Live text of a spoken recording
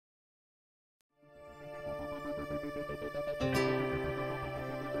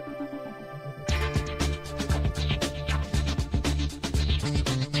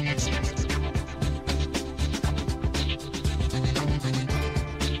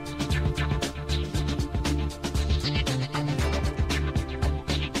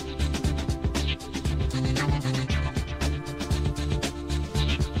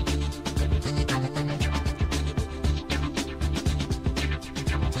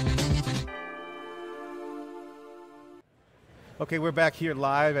Okay, we're back here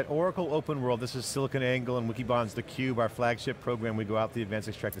live at Oracle OpenWorld. This is SiliconANGLE and Wikibon's theCUBE, our flagship program. We go out to the events,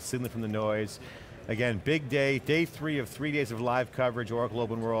 extract the signal from the noise. Again, big day, day 3 of 3 days of live coverage, Oracle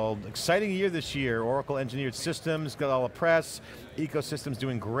OpenWorld. Exciting year this year. Oracle Engineered Systems, got all the press, ecosystems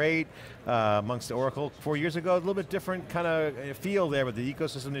doing great amongst Oracle. 4 years ago, a little bit different kind of feel there, but the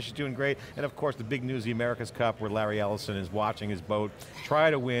ecosystem is doing great. And of course, the big news, the America's Cup, where Larry Ellison is watching his boat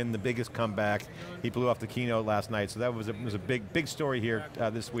try to win the biggest comeback. He blew off the keynote last night, so that was a big story here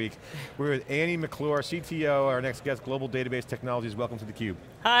this week. We're with Annie McClure, CTO, our next guest, Global Database Technologies. Welcome to theCUBE.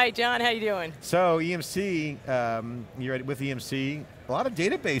 Hi, John, how you doing? So EMC, you're with EMC. A lot of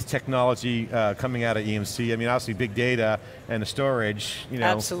database technology coming out of EMC. I mean, obviously big data and the storage. You know,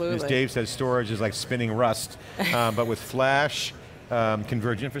 absolutely. As Dave says, storage is like spinning rust. But with Flash,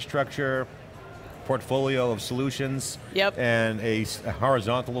 converged infrastructure, portfolio of solutions, yep. and a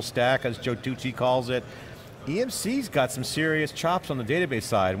horizontal stack, as Joe Tucci calls it. EMC's got some serious chops on the database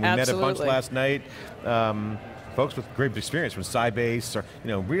side. We met a bunch last night. Folks with great experience from Sybase,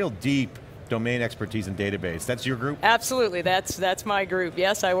 or real deep domain expertise in database. That's your group? Absolutely, that's my group.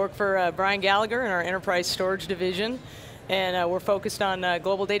 Yes, I work for Brian Gallagher in our enterprise storage division, and we're focused on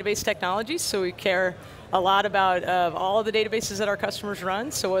global database technologies, so we care a lot about all of the databases that our customers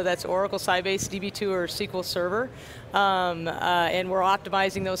run, so whether that's Oracle, Sybase, DB2, or SQL Server, and we're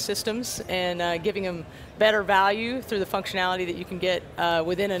optimizing those systems and giving them better value through the functionality that you can get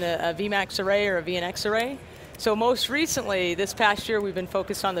within a Vmax array or a VNX array. So most recently, this past year, we've been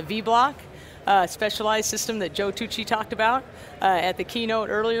focused on the Vblock, specialized system that Joe Tucci talked about at the keynote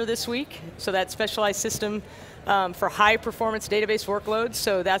earlier this week. So that specialized system for high performance database workloads.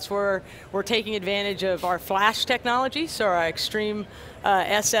 So that's where we're taking advantage of our Flash technology, so our Extreme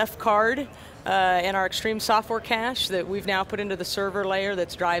SF card and our Extreme software cache that we've now put into the server layer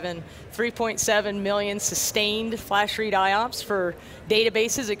that's driving 3.7 million sustained flash read IOPS for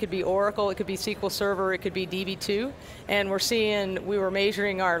databases. It could be Oracle, it could be SQL Server, it could be DB2. And we were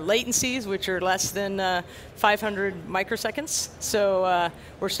measuring our latencies, which are less than 500 microseconds. So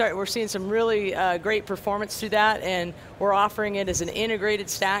we're seeing some really great performance through that, and we're offering it as an integrated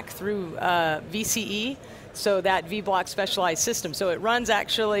stack through VCE. So that Vblock specialized system. So it runs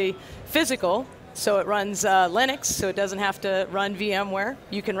actually physical, so it runs Linux, so it doesn't have to run VMware.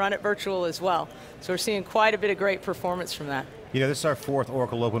 You can run it virtual as well. So we're seeing quite a bit of great performance from that. This is our 4th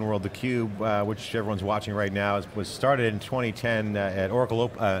Oracle OpenWorld, theCUBE, which everyone's watching right now. Was started in 2010 at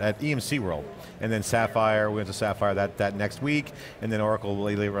Oracle at EMC World, and then Sapphire. We went to Sapphire that next week, and then Oracle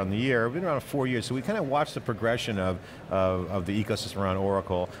later on the year. We've been around 4 years, so we kind of watched the progression of the ecosystem around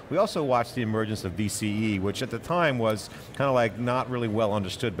Oracle. We also watched the emergence of VCE, which at the time was kind of like not really well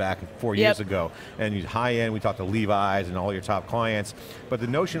understood back 4 years ago. And high end, we talked to Levi's and all your top clients, but the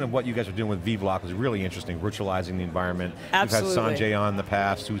notion of what you guys are doing with Vblock was really interesting, virtualizing the environment. Absolutely. We've had Sanjay on in the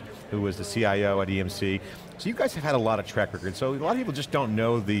past, who was the CIO at EMC. So you guys have had a lot of track record. So a lot of people just don't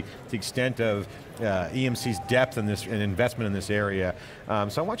know the extent of EMC's depth in this and investment in this area.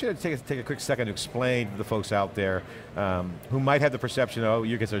 So I want you to take a quick second to explain to the folks out there who might have the perception, oh,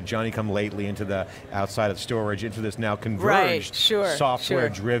 you guys are Johnny-come-lately into the outside of storage, into this now converged,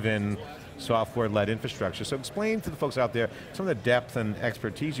 software-driven, software-led infrastructure. So explain to the folks out there some of the depth and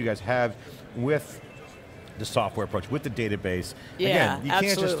expertise you guys have with the software approach, with the database. Yeah, again, you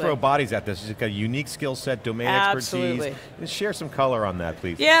can't just throw bodies at this. You've got a unique skill set, domain expertise. Just share some color on that,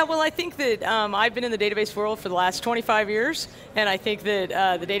 please. Yeah, well, I think that I've been in the database world for the last 25 years, and I think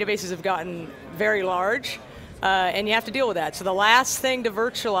that the databases have gotten very large, and you have to deal with that. So the last thing to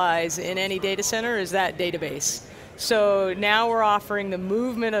virtualize in any data center is that database. So now we're offering the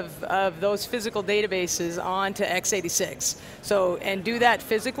movement of those physical databases onto x86. So, and do that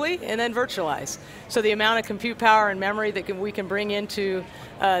physically and then virtualize. So the amount of compute power and memory that we can bring into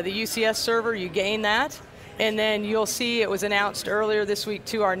the UCS server, you gain that. And then you'll see it was announced earlier this week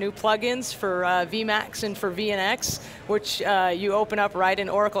too, our new plugins for Vmax and for VNX, which you open up right in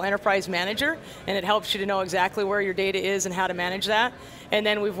Oracle Enterprise Manager, and it helps you to know exactly where your data is and how to manage that. And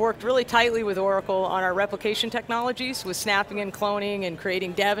then we've worked really tightly with Oracle on our replication technologies, with snapping and cloning and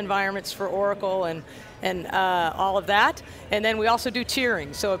creating dev environments for Oracle and all of that. And then we also do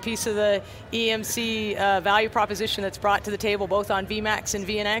tiering. So a piece of the EMC value proposition that's brought to the table both on Vmax and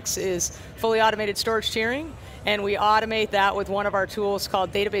VNX is fully automated storage tiering. and we automate that with one of our tools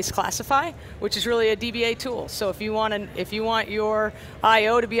called Database Classify, which is really a DBA tool. So if you want your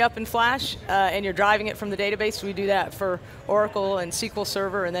I/O to be up in Flash and you're driving it from the database, we do that for Oracle and SQL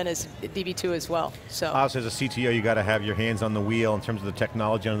Server, and then as DB2 as well. So also, as a CTO, you got to have your hands on the wheel in terms of the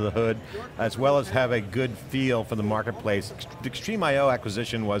technology under the hood, as well as have a good feel for the marketplace. The XtremeIO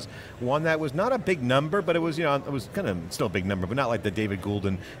acquisition was one that was not a big number, but it was, it was kind of still a big number, but not like the David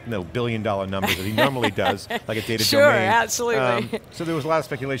Goulden, billion-dollar numbers that he normally does, like a data sure, domain. Absolutely. So there was a lot of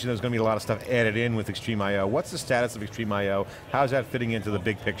speculation there was going to be a lot of stuff added in with XtremeIO. What's the status of XtremeIO? How's that fitting into the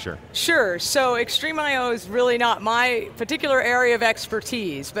big picture? Sure, so XtremeIO is really not my particular area of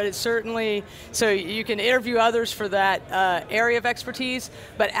expertise, but it's certainly, so you can interview others for that area of expertise,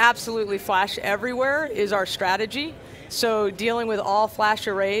 but absolutely Flash everywhere is our strategy. So dealing with all Flash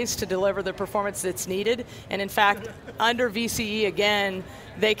arrays to deliver the performance that's needed, and in fact, under VCE again,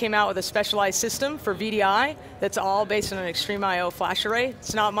 they came out with a specialized system for VDI that's all based on an XtremeIO Flash array.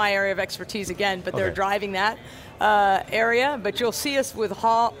 It's not my area of expertise again, but they're driving that area, but you'll see us with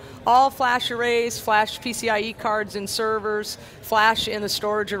all Flash arrays, Flash PCIe cards in servers, Flash in the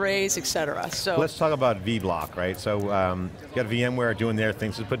storage arrays, et cetera. So let's talk about Vblock, right? So you got VMware doing their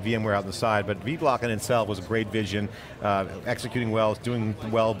things, so put VMware out on the side, but Vblock in itself was a great vision, executing well, it's doing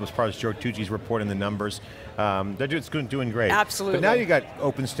well as far as Joe Tucci's reporting the numbers. It's doing great. Absolutely. But now you got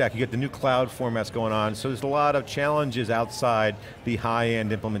OpenStack, you get the new cloud formats going on, so there's a lot of challenges outside the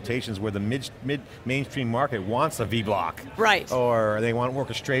high-end implementations where the mainstream market wants a Vblock. Right. Or they want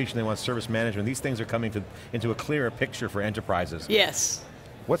orchestration, they want service management. These things are coming into a clearer picture for enterprises. Yes.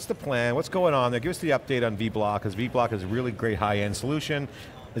 What's the plan? What's going on there? Give us the update on Vblock, because Vblock is a really great high-end solution.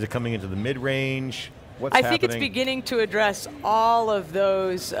 Is it coming into the mid-range? What's happening? I think it's beginning to address all of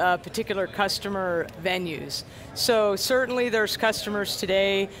those particular customer venues. So certainly there's customers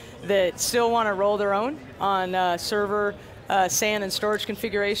today that still want to roll their own on server, SAN and storage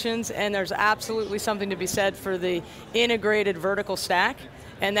configurations, and there's absolutely something to be said for the integrated vertical stack,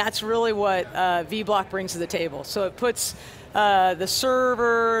 and that's really what Vblock brings to the table. So it puts the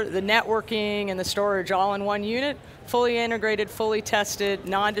server, the networking, and the storage all in one unit, fully integrated, fully tested,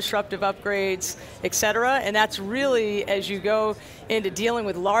 non-disruptive upgrades, et cetera, and that's really, as you go into dealing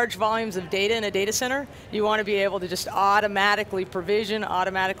with large volumes of data in a data center, you want to be able to just automatically provision,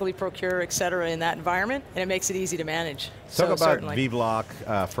 automatically procure, et cetera, in that environment, and it makes it easy to manage. Talk about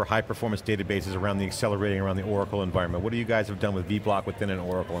Vblock for high-performance databases around the accelerating around the Oracle environment. What do you guys have done with Vblock within an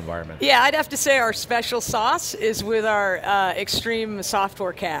Oracle environment? Yeah, I'd have to say our special sauce is with our Extreme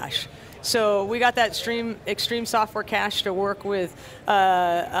software cache. So we got that Extreme software cache to work with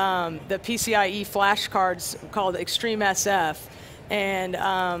the PCIe flash cards called XtremeFS, and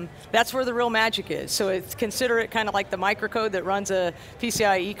that's where the real magic is. So consider it kind of like the microcode that runs a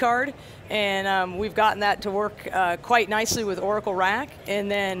PCIe card, and we've gotten that to work quite nicely with Oracle RAC,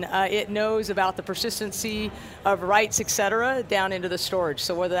 and then it knows about the persistency of writes, et cetera, down into the storage.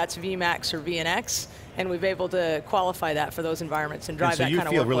 So whether that's VMAX or VNX, and we've been able to qualify that for those environments and drive that kind of workload.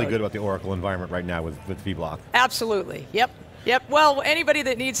 So you feel really good about the Oracle environment right now with Vblock? Absolutely, yep. Well, anybody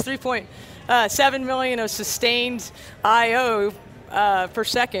that needs 3.7 million of sustained I/O per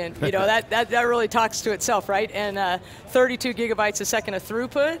second, that really talks to itself, right? And 32 gigabytes a second of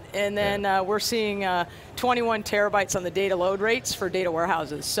throughput, and then we're seeing 21 terabytes on the data load rates for data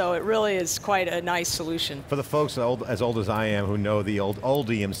warehouses. So it really is quite a nice solution. For the folks as old as I am who know the old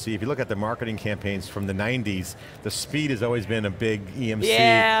EMC, if you look at the marketing campaigns from the 90s, the speed has always been a big EMC.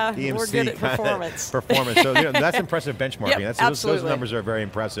 Yeah, EMC we're good at performance. So that's impressive benchmarking. Yep, those numbers are very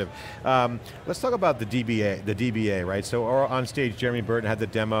impressive. Let's talk about the DBA, right? So on stage, Jeremy Burton had the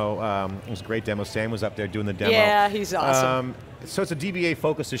demo. It was a great demo. Sam was up there doing the demo. Yeah, he's awesome. So it's a DBA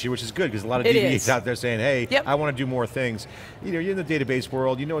focused issue, which is good because a lot of DBAs out there saying, hey, I want to do more things. You're in the database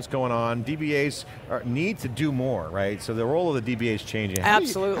world, you know what's going on. DBAs need to do more, right? So the role of the DBA is changing.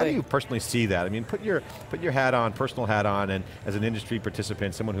 Absolutely. How do you personally see that? I mean, put your hat on, personal hat on, and as an industry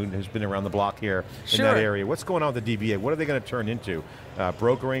participant, someone who's been around the block here in that area, what's going on with the DBA? What are they going to turn into?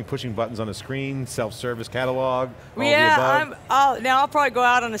 Brokering, pushing buttons on a screen, self-service catalog, all the above? I'll probably go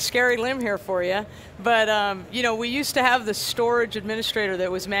out on a scary limb here for you, but we used to have the storage administrator that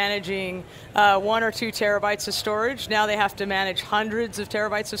was managing 1 or 2 terabytes of storage. Now they have to manage hundreds of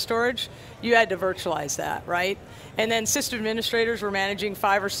terabytes of storage. you had to virtualize that, right? And then system administrators were managing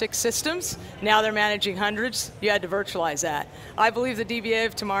 5 or 6 systems. Now they're managing hundreds. You had to virtualize that. I believe the DBA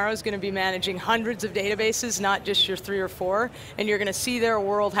of tomorrow is going to be managing hundreds of databases, not just your 3 or 4, and you're going to see their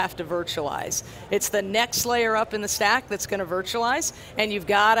world have to virtualize. It's the next layer up in the stack that's going to virtualize, and you've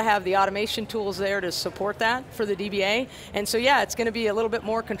got to have the automation tools there to support that for the DBA. And so yeah, it's going to be a little bit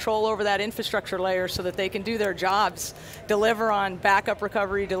more control over that infrastructure layer so that they can do their jobs, deliver on backup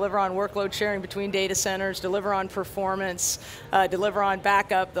recovery, deliver on workload sharing between data centers, deliver on performance, deliver on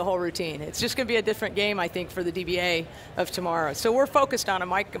backup, the whole routine. It's just going to be a different game, I think, for the DBA of tomorrow. So we're focused on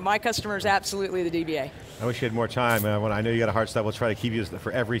it. My customer is absolutely the DBA. I wish you had more time. When I know you got a hard stop, we'll try to keep you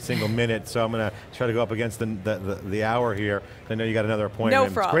for every single minute, so I'm going to try to go up against the hour here. I know you got another appointment.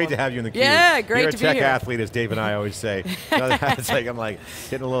 No problem. It's great to have you in the CUBE. Yeah, great to be here. You're a tech athlete, as Dave and I always say. I'm like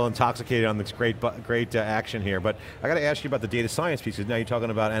getting a little intoxicated on this great action here. But I got to ask you about the data science pieces. Now you're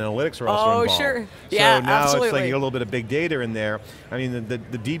talking about analytics are also involved. Oh, sure. So yeah, now absolutely. it's like you got a little bit of big data in there. I mean, the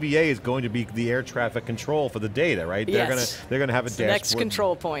DBA is going to be the air traffic control for the data, right? Yes. They're going to have a dashboard. Next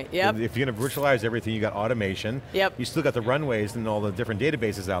control point. Yep. If you're going to virtualize everything, you got automation. Yep. You still got the runways and all the different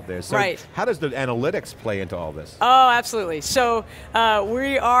databases out there. So right. How does the analytics play into all this? Oh, absolutely. So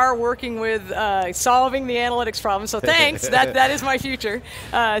we are working with solving the analytics problem. So thanks. that is my future.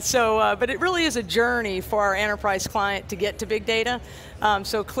 But it really is a journey for our enterprise client to get to big data.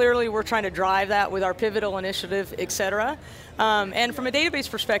 So clearly we're trying to drive that with our pivotal initiative, et cetera. And from a database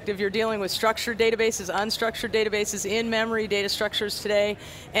perspective, you're dealing with structured databases, unstructured databases, in-memory data structures today,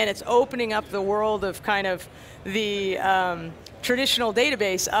 and it's opening up the world of kind of the traditional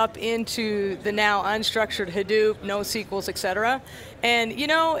database up into the now unstructured Hadoop, NoSQLs, et cetera. And you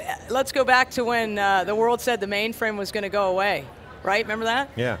know, let's go back to when the world said the mainframe was going to go away. Right, remember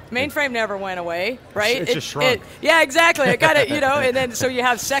that? Yeah. Mainframe never went away, right? It just shrunk. Yeah, exactly. It got it, you know, and then so you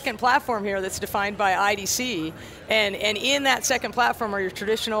have second platform here that's defined by IDC, and in that second platform are your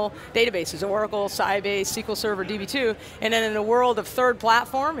traditional databases, Oracle, Sybase, SQL Server, DB2, and then in the world of third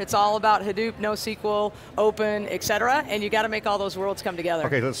platform, it's all about Hadoop, NoSQL, Open, et cetera, and you got to make all those worlds come together.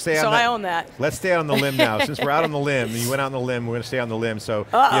 Okay, let's stay on So that. I own that. Let's stay on the limb now. Since we're out on the limb, you went out on the limb, we're going to stay on the limb. So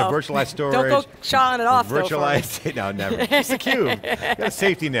you have virtualized storage. Don't go shawing it off, virtualized, no, never. It's the CUBE. Got a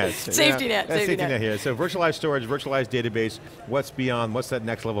safety net. Safety net. Safety net here. So virtualized storage, virtualized database. What's beyond? What's that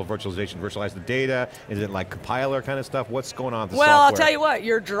next level of virtualization? Virtualize the data? Is it like compiler kind of stuff? What's going on with the software? Well, I'll tell you what.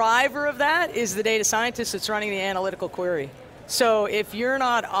 Your driver of that is the data scientist that's running the analytical query. So if you're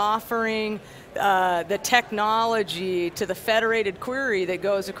not offering the technology to the federated query that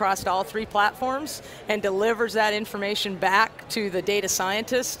goes across all 3 platforms and delivers that information back to the data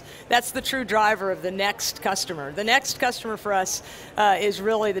scientist, that's the true driver of the next customer. The next customer for us is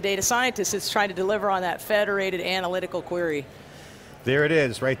really the data scientist that's trying to deliver on that federated analytical query. There it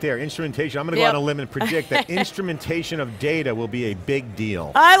is, right there. Instrumentation. I'm going to go on a limb and predict that instrumentation of data will be a big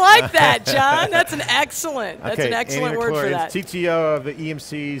deal. I like that, John. That's an excellent. That's okay, an excellent McClure, word for that. CTO of the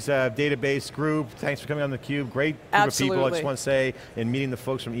EMC's database group. Thanks for coming on theCUBE. Great group of people. I just want to say, in meeting the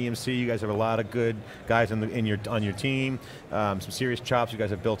folks from EMC, you guys have a lot of good guys on your team. Some serious chops you guys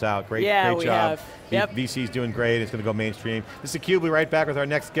have built out. Great job. Have. Yep. VC's doing great. It's going to go mainstream. This is theCUBE. We'll be right back with our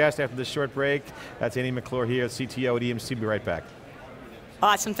next guest after this short break. That's Andy McClure here, CTO at EMC. We'll be right back.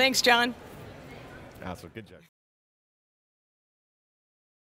 Awesome, thanks, John. Awesome, good job.